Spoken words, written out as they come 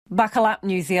Buckle up,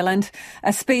 New Zealand.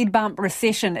 A speed bump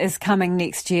recession is coming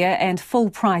next year and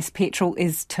full-price petrol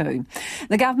is too.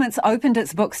 The government's opened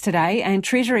its books today and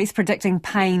Treasury's predicting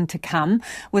pain to come,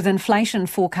 with inflation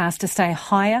forecast to stay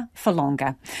higher for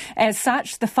longer. As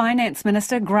such, the Finance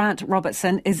Minister, Grant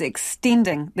Robertson, is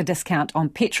extending the discount on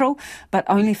petrol, but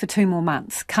only for 2 more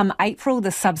months. Come April,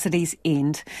 the subsidies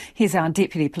end. Here's our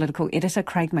Deputy Political Editor,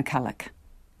 Craig McCulloch.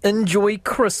 Enjoy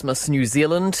Christmas, New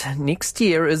Zealand. Next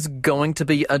year is going to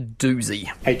be a doozy.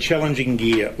 A challenging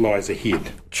year lies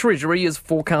ahead. Treasury is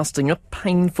forecasting a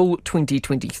painful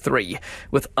 2023,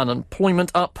 with unemployment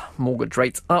up, mortgage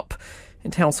rates up,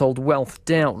 and household wealth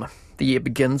down. The year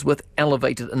begins with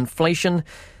elevated inflation,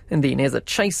 and then as a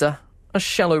chaser, a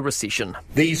shallow recession.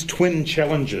 These twin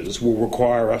challenges will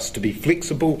require us to be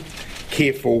flexible,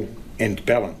 careful, and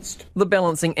balanced. The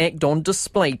balancing act on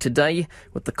display today,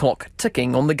 with the clock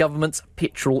ticking on the government's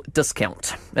petrol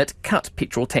discount. It cut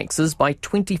petrol taxes by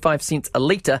 25 cents a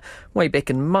litre way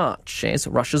back in March, as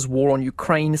Russia's war on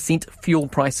Ukraine sent fuel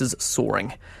prices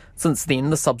soaring. Since then,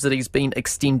 the subsidy's been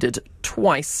extended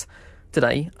twice.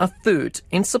 Today, a third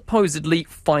and supposedly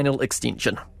final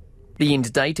extension. The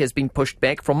end date has been pushed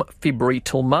back from February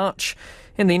till March,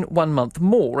 and then 1 month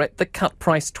more at the cut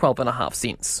price 12.5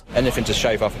 cents. Anything to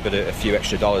shave off a few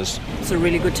extra dollars. It's a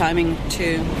really good timing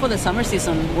for the summer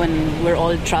season when we're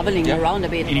all travelling around a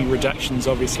bit. Any reduction's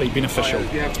obviously beneficial.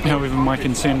 However, my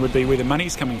concern would be where the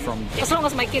money's coming from. As long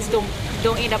as my kids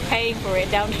don't end up paying for it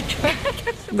down the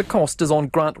track. The cost is on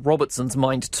Grant Robertson's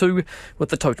mind too, with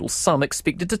the total sum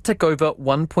expected to tick over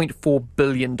 $1.4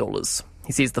 billion.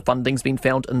 He says the funding's been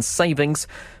found in savings,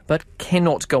 but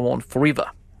cannot go on forever.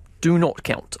 Do not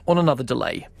count on another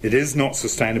delay. It is not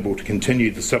sustainable to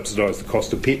continue to subsidise the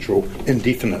cost of petrol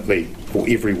indefinitely for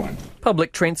everyone.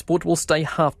 Public transport will stay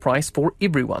half price for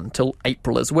everyone till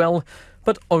April as well,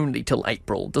 but only till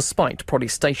April, despite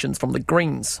protestations from the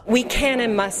Greens. We can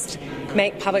and must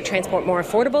make public transport more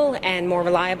affordable and more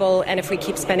reliable, and if we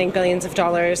keep spending billions of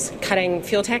dollars cutting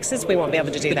fuel taxes, we won't be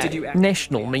able to do that.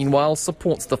 National, meanwhile,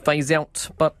 supports the phase-out,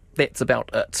 but that's about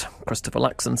it. Christopher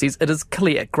Luxon says it is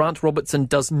clear Grant Robertson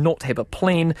does not have a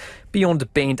plan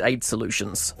beyond band-aid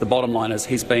solutions. The bottom line is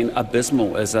he's been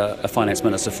abysmal as a finance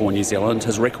minister for New Zealand.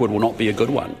 His record will not be a good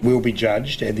one. We'll be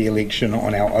judged at the election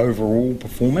on our overall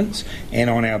performance and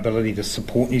on our ability to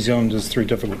support New Zealanders through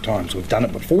difficult times. We've done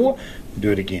it before, we'll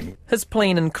do it again. His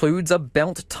plan includes a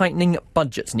belt-tightening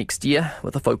budget next year,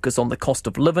 with a focus on the cost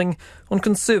of living, on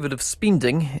conservative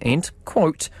spending and,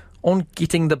 quote, on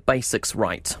getting the basics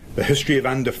right. The history of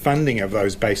underfunding of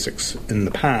those basics in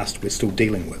the past we're still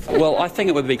dealing with. Well, I think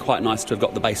it would be quite nice to have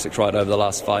got the basics right over the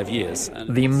last 5 years.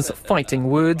 Them's fighting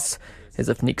words, as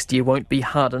if next year won't be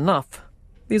hard enough.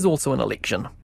 There's also an election.